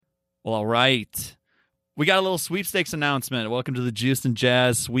Well, all right. We got a little sweepstakes announcement. Welcome to the Juiced and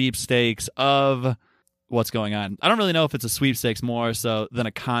Jazz sweepstakes of what's going on. I don't really know if it's a sweepstakes more so than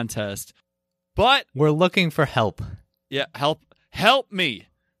a contest, but we're looking for help. Yeah, help me.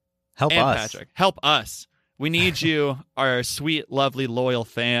 Help and us. Patrick, help us. We need you, our sweet, lovely, loyal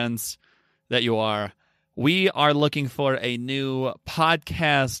fans that you are. We are looking for a new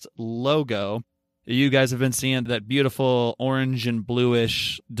podcast logo. You guys have been seeing that beautiful orange and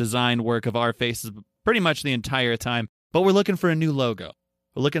bluish design work of our faces pretty much the entire time, but we're looking for a new logo.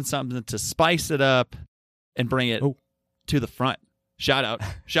 We're looking for something to spice it up and bring it to the front. Shout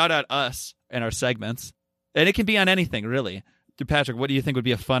out us and our segments. And it can be on anything, really. Patrick, what do you think would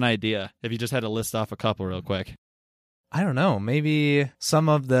be a fun idea if you just had to list off a couple real quick? I don't know. Maybe some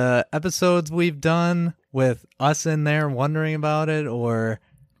of the episodes we've done with us in there wondering about it, or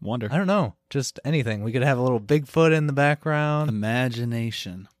I don't know. Just anything. We could have a little Bigfoot in the background.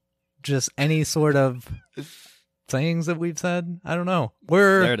 Imagination. Just any sort of sayings that we've said. I don't know.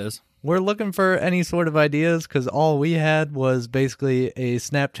 There it is. We're looking for any sort of ideas because all we had was basically a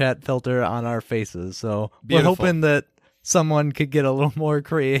Snapchat filter on our faces. So Beautiful. We're hoping that someone could get a little more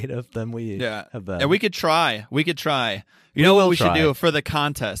creative than we have been. And we could try. You know what we should do for the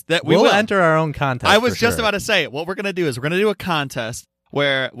contest? That we will will enter our own contest. I was just about to say, what we're going to do is we're going to do a contest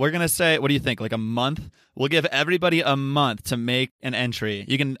where we're going to say, what do you think, like a month? We'll give everybody a month to make an entry.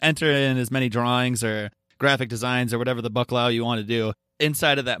 You can enter in as many drawings or graphic designs or whatever the bucklow you want to do.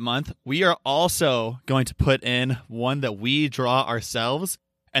 Inside of that month, we are also going to put in one that we draw ourselves,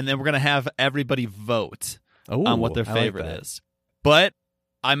 and then we're going to have everybody vote on what their favorite is. But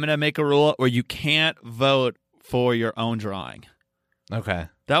I'm going to make a rule where you can't vote for your own drawing. Okay.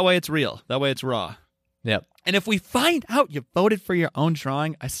 That way it's real. That way it's raw. Yep. And if we find out you voted for your own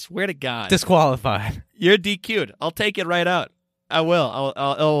drawing, I swear to God. Disqualified. You're DQ'd. I'll take it right out. I will.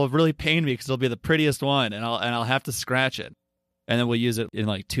 It'll really pain me because it'll be the prettiest one, and I'll have to scratch it. And then we'll use it in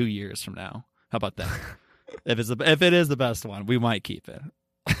like 2 years from now. How about that? If it is the best one, we might keep it.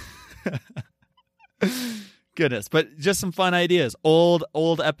 Goodness, but just some fun ideas. Old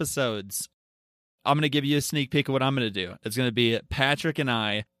episodes. I'm going to give you a sneak peek of what I'm going to do. It's going to be Patrick and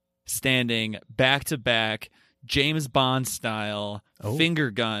I standing back to back, James Bond style,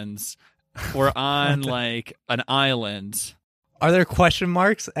 finger guns. We're on like an island. Are there question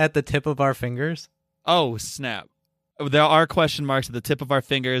marks at the tip of our fingers? Oh, snap. There are question marks at the tip of our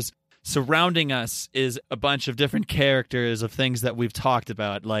fingers. Surrounding us is a bunch of different characters of things that we've talked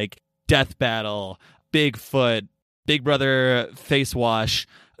about, like Death Battle, Bigfoot, Big Brother Face Wash,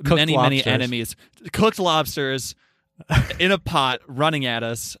 many enemies, cooked lobsters in a pot running at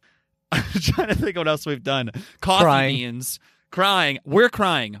us. I'm trying to think what else we've done. Coffee beans, crying. We're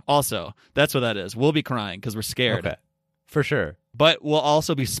crying also. That's what that is. We'll be crying because we're scared. Okay. For sure. But we'll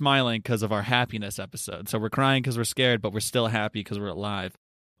also be smiling because of our happiness episode. So we're crying because we're scared, but we're still happy because we're alive.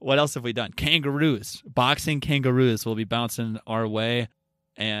 What else have we done? Kangaroos. Boxing kangaroos will be bouncing our way.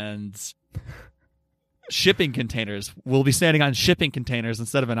 And shipping containers. We'll be standing on shipping containers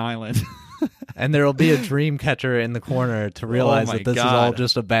instead of an island. And there will be a dream catcher in the corner to realize that this is all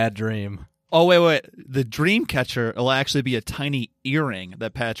just a bad dream. Oh, wait. The dream catcher will actually be a tiny earring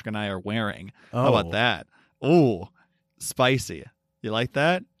that Patrick and I are wearing. How about that? Oh, spicy. You like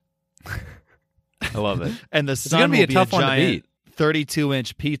that? I love it. And the sun will be a giant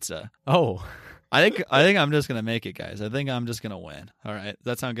 32-inch pizza. Oh. I think I'm just going to make it, guys. I think I'm just going to win. All right. Does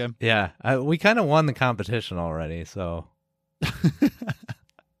that sound good? Yeah. We kind of won the competition already, so.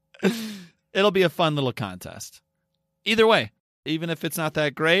 It'll be a fun little contest. Either way, even if it's not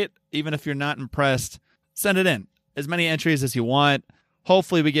that great, even if you're not impressed, send it in. As many entries as you want.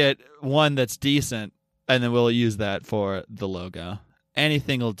 Hopefully we get one that's decent, and then we'll use that for the logo.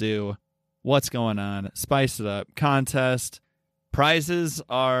 Anything will do. What's going on? Spice it up. Contest. Prizes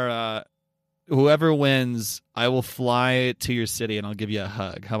are whoever wins, I will fly to your city and I'll give you a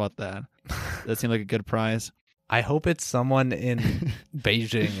hug. How about that? That seems like a good prize. I hope it's someone in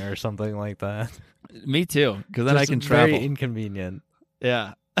Beijing or something like that. Me too, because then I can travel. Very inconvenient.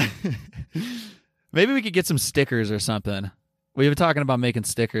 Yeah. Maybe we could get some stickers or something. We've been talking about making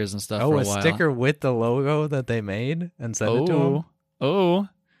stickers and stuff for a while. A sticker with the logo that they made and send it to them? Oh.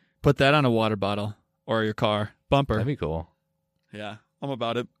 Put that on a water bottle or your car bumper. That'd be cool. Yeah, I'm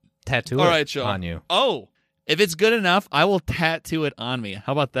about it. Tattoo it on you. Oh, if it's good enough, I will tattoo it on me.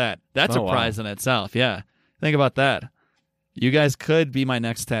 How about that? That's a prize in itself. Yeah. Think about that. You guys could be my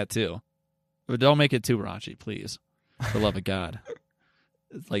next tattoo. But don't make it too raunchy, please. For the love of God.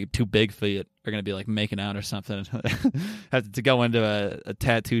 It's like too big for you. Are going to be like making out or something. Have to go into a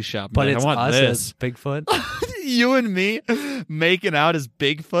tattoo shop. But like, it's I want us this. as Bigfoot. You and me making out as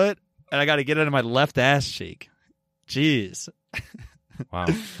Bigfoot. and I got to get it on my left ass cheek. Jeez. Wow.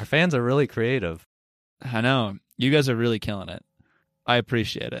 Our fans are really creative. I know. You guys are really killing it. I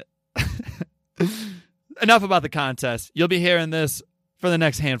appreciate it. Enough about the contest. You'll be hearing this for the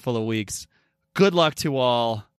next handful of weeks. Good luck to all.